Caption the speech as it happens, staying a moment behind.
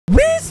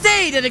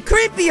stayed at a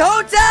creepy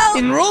hotel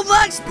in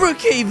Roblox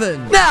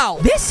Brookhaven. Now,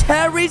 this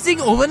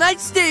hair-raising overnight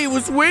stay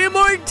was way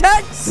more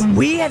intense than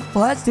we had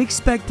first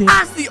expected,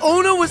 as the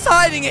owner was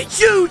hiding a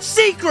huge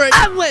secret.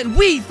 And when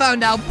we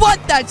found out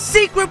what that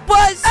secret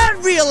was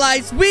and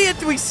realized we had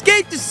to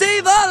escape to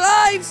save our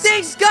lives,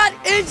 things got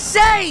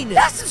insane.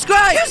 Now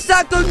subscribe to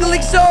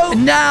Calixo.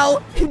 And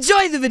now,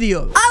 enjoy the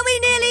video. Are we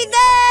nearly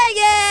there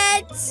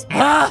yet?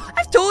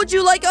 I've told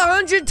you like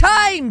 100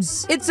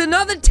 times. It's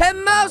another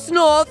 10 miles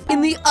north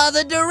in the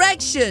other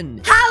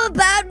direction. How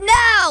about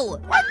now?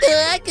 What the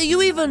heck? Are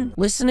you even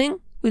listening?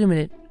 Wait a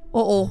minute.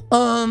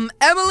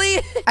 Emily,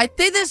 I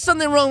think there's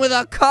something wrong with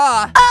our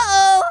car.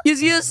 Uh-oh.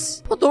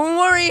 Yes. Well, don't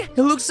worry. It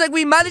looks like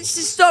we managed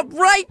to stop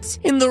right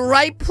in the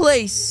right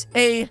place.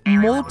 A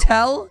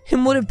motel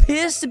in what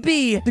appears to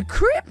be the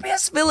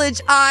creepiest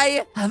village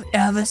I have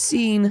ever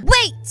seen.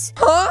 Wait.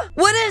 Huh?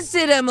 What is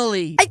it,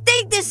 Emily? I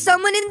think there's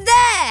someone in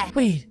there.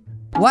 Wait.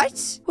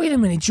 What? Wait a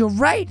minute. You're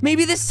right.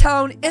 Maybe this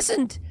town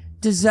isn't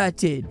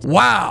deserted.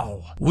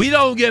 Wow, we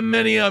don't get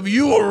many of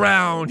you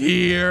around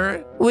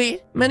here.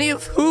 Wait, many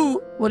of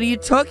who? What are you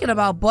talking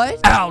about,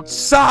 bud?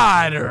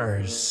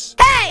 Outsiders.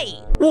 Hey!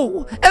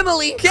 Whoa,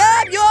 Emily,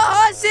 grab your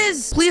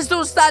horses! Please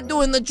don't start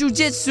doing the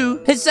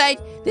jujitsu. It's like,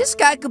 this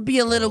guy could be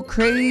a little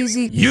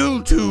crazy.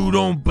 You two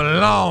don't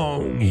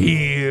belong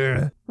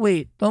here.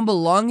 Wait, don't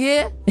belong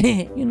here?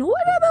 You know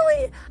what,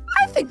 Emily?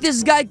 I think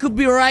this guy could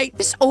be right.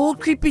 This old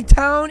creepy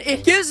town,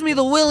 it gives me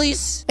the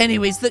willies.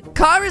 Anyways, the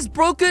car is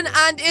broken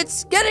and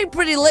it's getting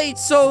pretty late.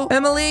 So,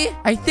 Emily,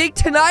 I think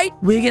tonight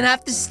we're gonna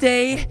have to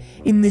stay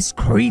in this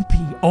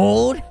creepy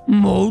old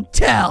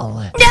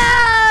motel.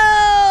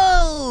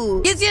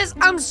 No! Yes,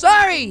 I'm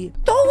sorry.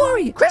 Don't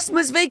worry.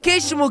 Christmas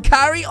vacation will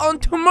carry on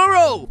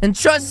tomorrow. And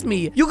trust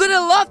me, you're gonna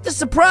love the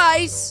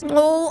surprise.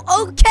 Oh,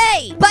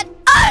 okay. But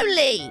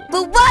only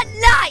for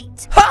one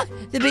night. Ha!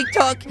 The big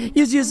talk.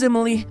 Yes,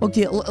 Emily.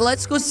 Okay,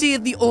 let's go see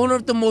if the owner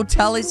of the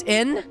motel is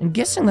in. I'm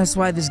guessing that's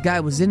why this guy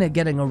was in it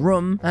getting a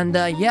room. And,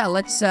 yeah,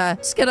 let's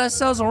get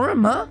ourselves a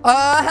room, huh?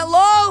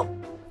 Hello?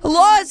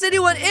 Hello? Is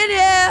anyone in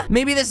here?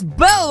 Maybe this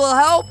bell will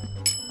help.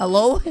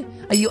 Hello?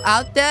 Are you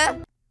out there?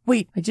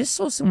 Wait, I just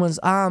saw someone's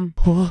arm.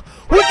 What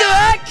the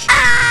heck?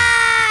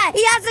 Ah!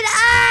 He has an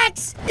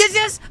axe!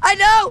 Yes, I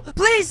know!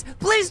 Please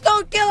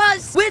don't kill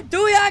us! We're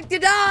too young to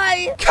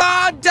die!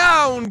 Calm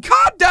down!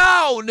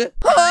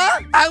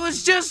 Huh? I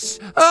was just,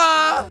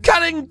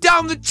 cutting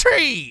down the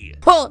tree.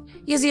 Oh,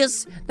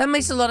 yes, that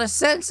makes a lot of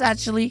sense,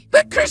 actually.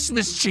 The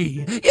Christmas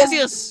tree.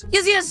 Yes.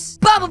 Yes,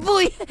 Baba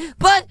Booey!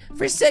 But,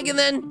 for a second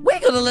then, we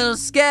got a little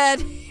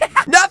scared.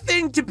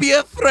 Nothing to be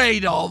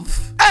afraid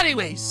of.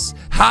 Anyways,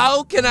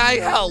 how can I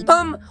help?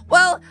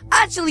 Well,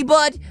 actually,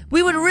 bud,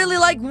 we would really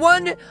like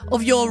one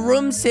of your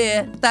rooms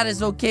here, if that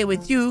is okay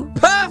with you.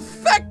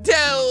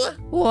 Perfecto!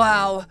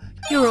 Wow,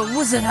 you're a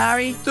wizard,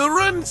 Harry. The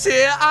rooms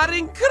here are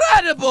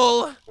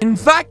incredible. In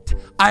fact,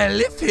 I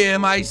live here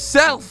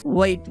myself.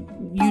 Wait,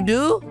 you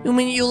do? You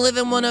mean you live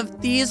in one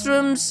of these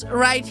rooms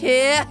right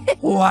here?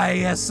 Why,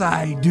 yes,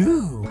 I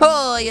do.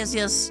 Oh, yes.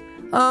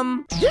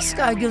 This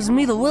guy gives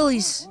me the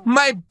willies.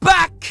 My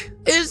back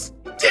is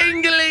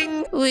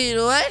tingling. Wait,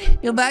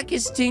 what? Your back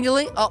is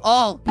tingling?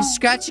 Oh, he's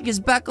scratching his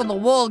back on the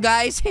wall,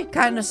 guys.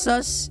 Kinda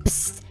sus.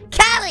 Psst,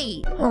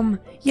 Callie!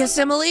 Yes,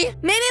 Emily?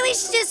 Maybe we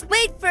should just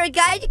wait for a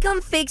guy to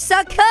come fix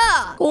our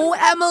car. Oh,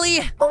 Emily,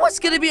 what's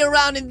gonna be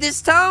around in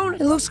this town?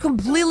 It looks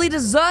completely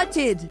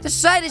deserted. The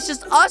side is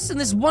just us and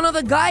this one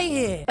other guy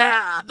here.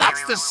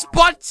 That's the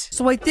spot.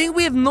 So I think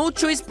we have no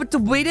choice but to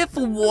wait here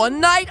for one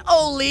night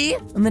only.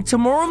 And then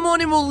tomorrow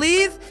morning we'll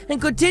leave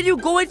and continue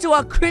going to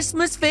our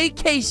Christmas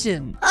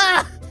vacation.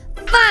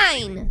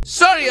 Fine.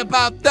 Sorry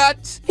about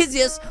that.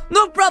 Yes,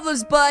 no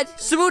problems, bud.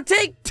 So we'll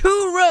take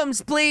 2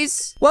 rooms,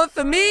 please. One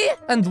for me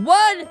and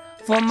one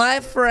for my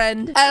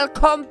friend, El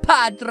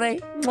Compadre.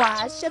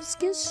 Mwah, chef's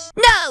kiss.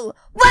 No,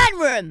 1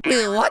 room.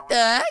 Wait, what the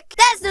heck?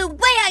 There's no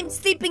way I'm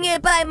sleeping here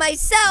by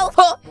myself.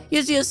 Oh,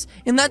 yes.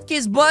 In that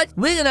case, bud,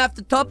 we're gonna have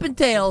to top and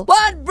tail.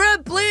 1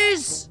 room,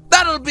 please.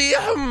 That'll be,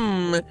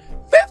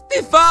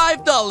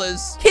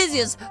 $55.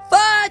 Yes.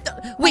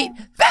 Wait,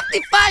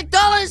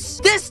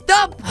 $55? This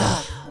dump?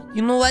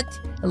 You know what?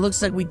 It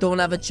looks like we don't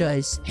have a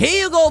choice.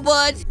 Here you go,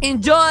 bud.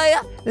 Enjoy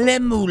le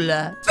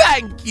mula.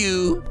 Thank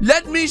you.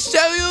 Let me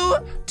show you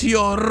to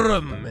your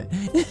room.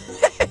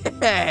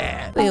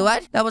 Wait,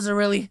 what? That was a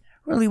really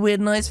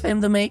weird noise for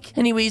him to make.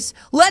 Anyways,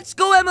 let's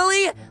go,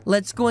 Emily.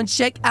 Let's go and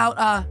check out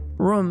our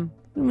room.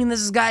 You mean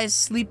this guy is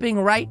sleeping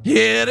right?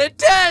 Here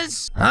it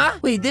is. Huh?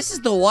 Wait, this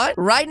is the one?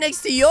 Right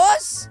next to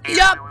yours?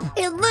 Yup.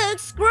 It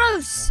looks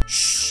gross.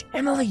 Shh,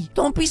 Emily,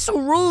 don't be so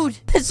rude.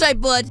 That's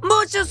right, bud.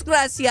 Muchas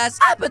gracias.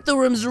 I bet the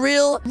room's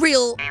real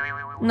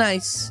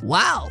nice.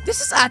 Wow, this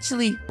is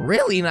actually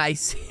really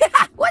nice.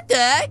 What the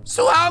heck?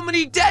 So how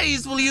many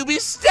days will you be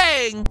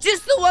staying?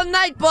 Just the one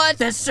night, bud.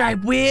 That's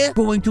right, we're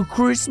going to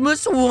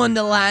Christmas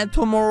Wonderland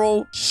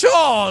tomorrow.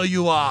 Sure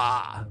you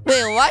are.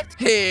 Wait, what?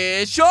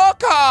 Here's your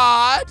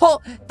card.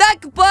 Oh,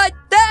 thank you, bud.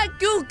 Thank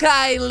you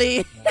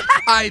kindly.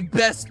 I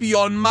best be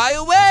on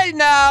my way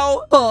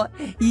now. Oh,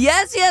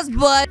 yes,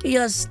 bud.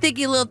 Get a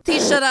sticky little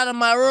t-shirt out of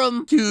my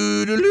room.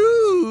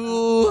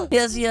 Toodaloo.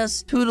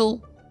 Yes,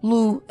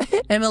 toodaloo.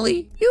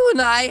 Emily, you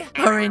and I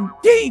are in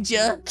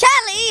danger.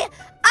 Callie,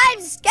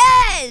 I'm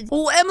scared.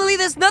 Oh, Emily,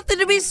 there's nothing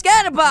to be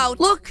scared about.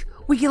 Look,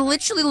 we can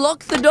literally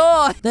lock the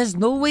door. There's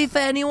no way for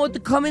anyone to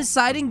come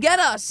inside and get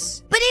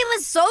us. But he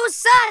was so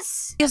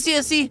sus. Yes.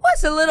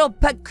 What's a little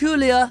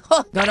peculiar?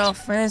 Huh, got all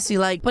fancy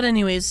like. But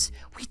anyways,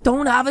 we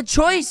don't have a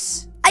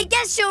choice. I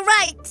guess you're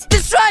right.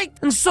 That's right.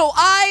 And so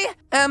I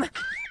am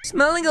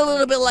smelling a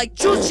little bit like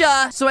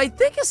chucha. So I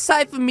think it's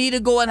time for me to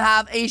go and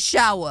have a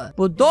shower.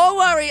 But don't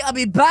worry, I'll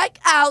be back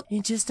out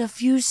in just a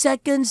few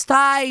seconds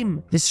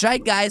time. That's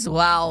right, guys.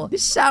 Wow,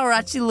 this shower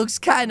actually looks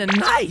kind of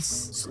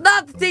nice. So now I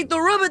have to take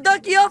the rubber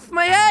ducky off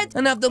my head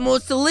and have the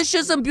most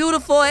delicious and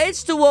beautiful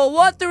H2O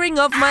watering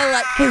of my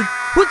life. Hey,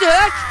 what the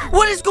heck?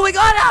 What is going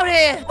on out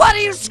here? What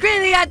are you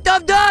screaming at,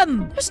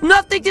 dum-dum? There's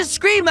nothing to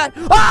scream at.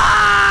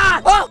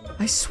 Ah! Oh,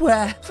 I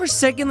swear, for a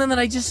second then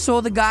I just saw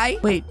the guy.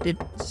 Wait, did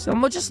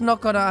someone just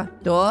knock on our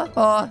door?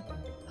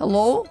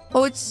 Hello?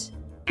 Oh, it's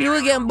you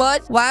again,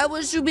 bud. Why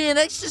was you being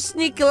extra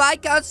sneaky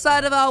like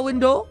outside of our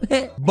window?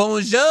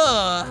 Bonjour.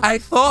 I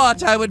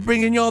thought I would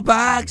bring in your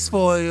bags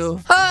for you.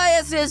 Oh,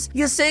 yes.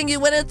 You're saying you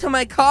went into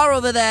my car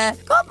over there,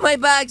 got my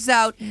bags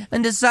out,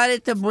 and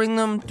decided to bring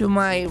them to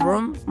my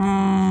room?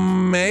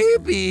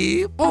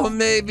 Maybe, or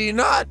maybe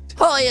not.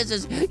 Oh,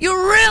 yes. You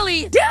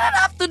really didn't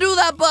have to do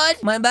that, bud.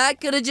 My bag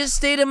could have just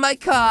stayed in my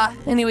car.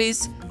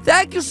 Anyways,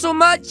 thank you so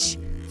much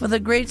for the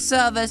great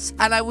service,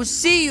 and I will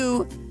see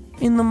you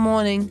in the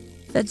morning.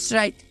 That's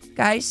right,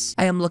 guys.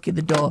 I am looking at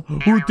the door.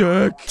 What the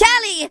heck?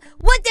 Callie,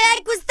 what the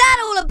heck was that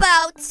all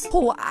about?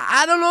 Oh,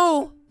 I don't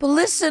know. But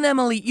listen,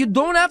 Emily, you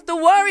don't have to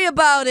worry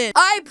about it.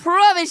 I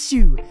promise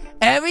you,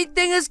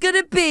 everything is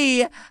gonna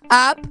be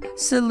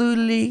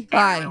absolutely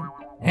fine.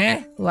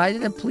 Why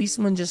did a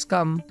policeman just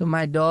come to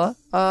my door?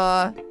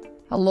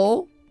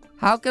 Hello?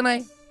 How can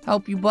I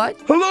help you, bud?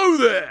 Hello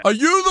there. Are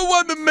you the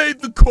one that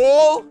made the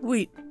call?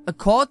 Wait, a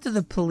call to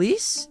the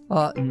police?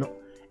 No.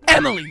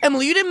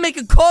 Emily, you didn't make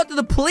a call to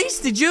the police,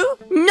 did you?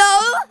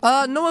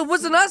 No. No, it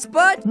wasn't us,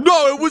 bud.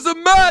 No, it was a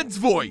man's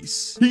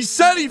voice. He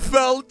said he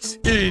felt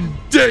in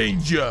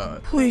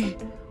danger. Wait,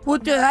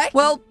 what the heck?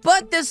 Well,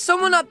 but there's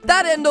someone up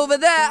that end over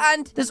there,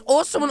 and there's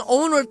also an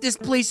owner of this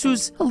place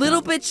who's a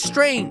little bit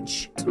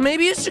strange. So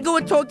maybe you should go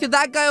and talk to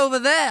that guy over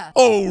there.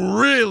 Oh,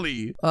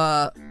 really?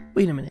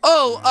 Wait a minute.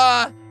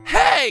 Oh,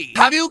 hey,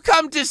 have you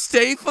come to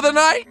stay for the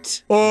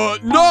night?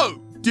 No.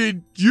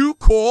 Did you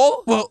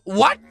call? Well,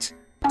 what?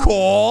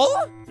 Call?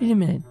 Wait a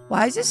minute.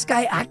 Why is this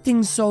guy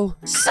acting so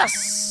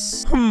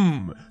sus?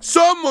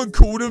 Someone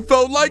called and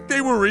felt like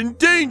they were in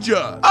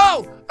danger.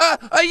 Oh,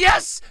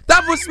 yes,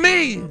 that was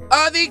me.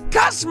 The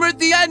customer at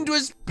the end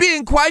was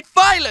being quite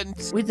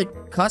violent. Wait, the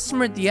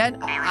customer at the end?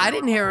 I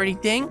didn't hear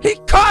anything. He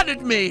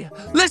cornered me.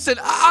 Listen,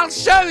 I'll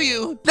show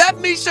you. Let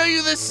me show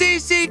you the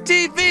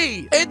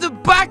CCTV in the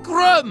back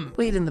room.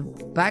 Wait, in the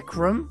back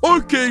room?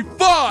 Okay,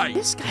 fine.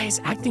 This guy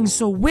is acting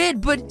so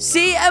weird, but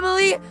see,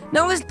 Emily?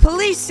 Now there's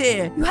police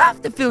here. You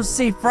have to feel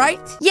safe, right?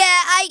 Yeah,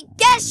 I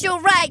guess you're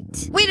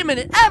right. Wait a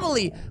minute,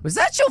 Emily. Was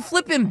that your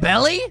flipping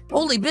belly?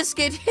 Holy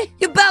biscuit.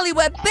 Your belly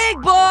went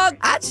big, bog.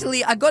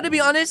 Actually, I gotta be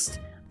honest.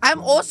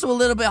 I'm also a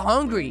little bit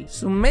hungry.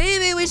 So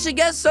maybe we should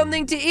get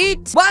something to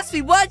eat. Whilst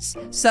we watch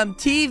some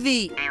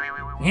TV.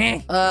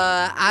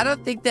 I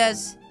don't think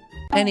there's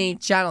any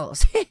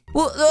channels.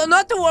 Well,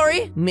 not to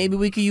worry. Maybe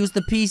we could use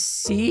the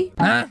PC.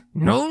 Huh?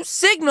 No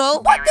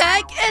signal? What the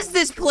heck is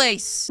this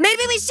place?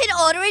 Maybe we should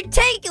order a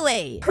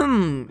takeaway.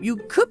 You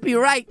could be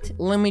right.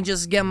 Let me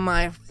just get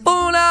my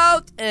phone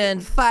out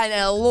and find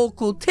a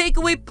local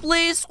takeaway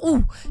place.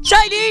 Ooh,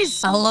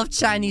 Chinese! I love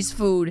Chinese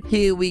food.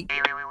 Here we go.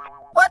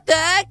 What the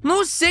heck?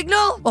 No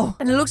signal? Oh,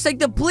 and it looks like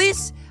the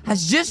police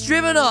has just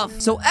driven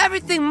off. So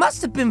everything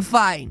must have been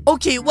fine.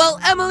 Okay, well,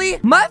 Emily,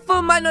 my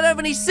phone might not have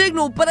any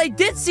signal, but I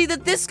did see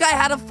that this guy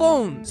had a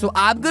phone. So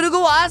I'm gonna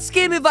go ask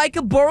him if I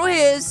could borrow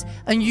his,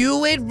 and you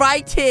wait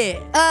right here.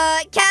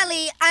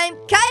 Callie, I'm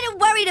kind of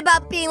worried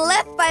about being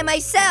left by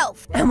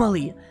myself.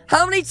 Emily,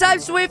 how many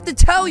times do I have to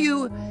tell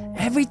you?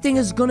 Everything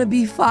is gonna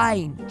be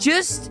fine.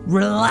 Just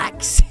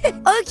relax.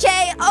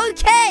 Okay.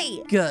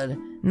 Good.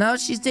 Now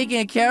she's taking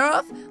it care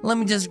of. Let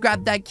me just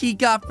grab that key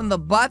card from the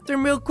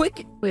bathroom real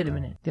quick. Wait a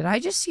minute. Did I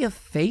just see a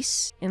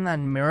face in that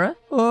mirror?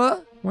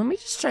 Let me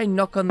just try and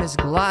knock on this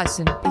glass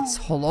and it's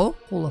hello?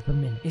 Hold up a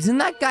minute. Isn't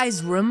that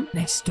guy's room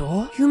next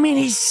door? You mean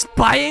he's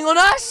spying on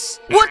us?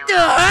 What the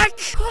heck?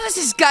 What does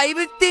this guy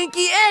even think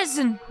he is?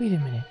 And wait a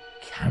minute.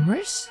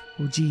 Cameras?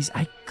 Oh, geez,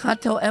 I can't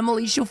tell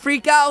Emily. She'll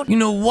freak out. You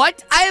know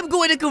what? I am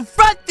going to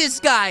confront this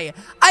guy.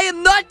 I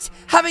am not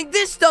having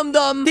this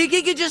dum-dum think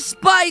he can just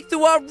spy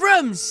through our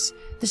rooms.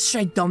 That's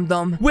right,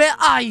 dum-dum. Where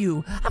are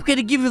you? I'm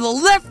gonna give you the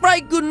left,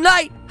 right, good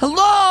night.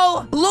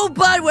 Hello? Hello,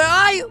 bud, where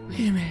are you?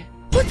 Wait a minute.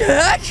 What the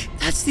heck?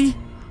 That's the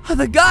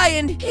other guy,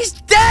 and he's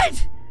dead!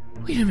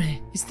 Wait a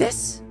minute. Is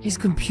this his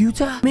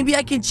computer? Maybe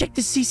I can check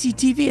the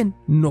CCTV and...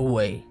 No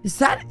way. Is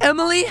that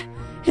Emily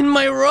in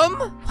my room?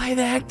 Why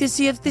the heck does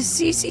he have this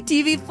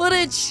CCTV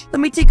footage? Let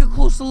me take a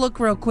closer look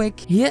real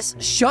quick. Yes,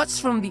 shots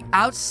from the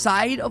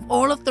outside of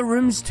all of the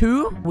rooms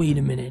too? Wait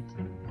a minute.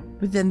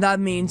 But then that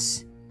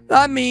means...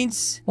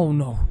 Oh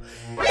no.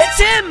 It's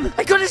him!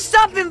 I gotta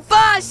stop him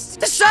fast!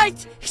 That's right!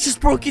 He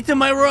just broke into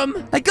my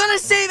room. I gotta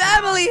save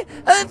Emily!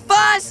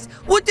 Fast!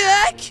 What the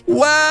heck?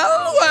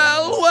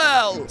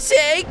 Well.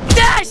 Take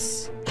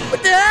this!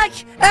 What the heck?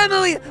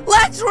 Emily,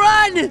 let's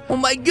run! Oh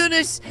my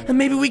goodness. And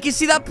maybe we can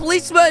see that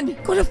policeman.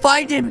 Gotta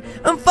find him.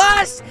 I'm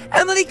fast!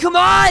 Emily, come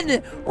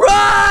on!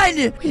 Run!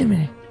 Wait a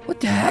minute.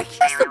 What the heck?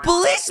 That's the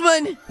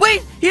policeman!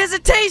 Wait, he has a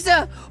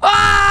taser!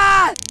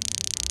 Ah!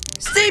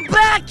 Stay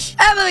back!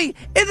 Emily,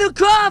 in the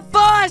car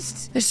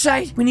fast! That's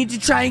right. We need to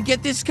try and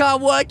get this car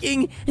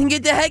working and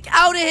get the heck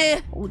out of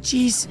here. Oh,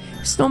 jeez.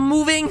 It's not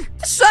moving.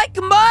 That's right.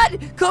 Come on.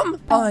 Come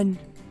on.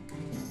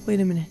 Wait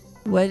a minute.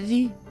 Where did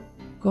he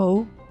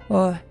go?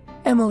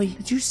 Emily,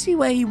 did you see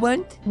where he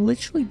went? I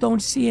literally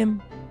don't see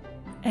him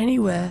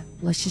anywhere.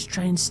 Let's just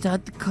try and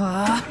start the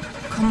car.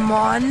 Come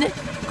on.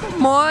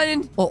 Come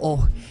on.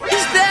 Uh-oh.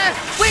 He's there.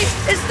 Wait,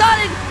 it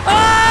started.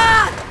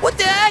 Ah! What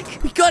the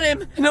heck? We got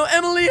him. Now,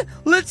 Emily,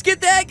 let's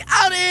get the heck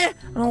out of here.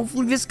 And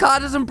hopefully this car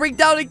doesn't break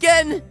down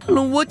again. I don't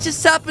know what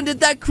just happened at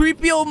that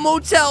creepy old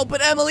motel,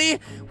 but Emily,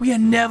 we are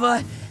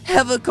never,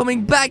 ever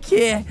coming back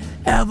here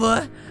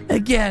ever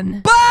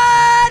again.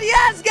 But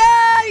yes,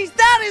 guys,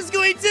 that is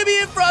going to be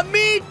it from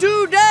me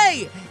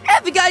today.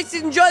 If you guys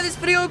did enjoy this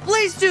video,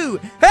 please do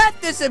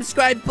hit the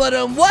subscribe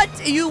button. What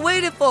are you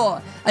waiting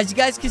for? As you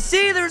guys can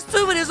see, there's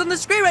 2 videos on the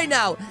screen right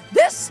now.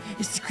 This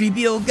is the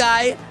creepy old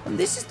guy, and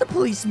this is the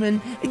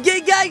policeman.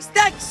 Again, guys,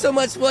 thanks so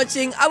much for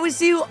watching. I will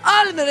see you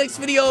all in the next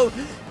video.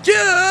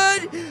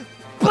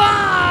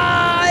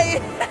 Goodbye!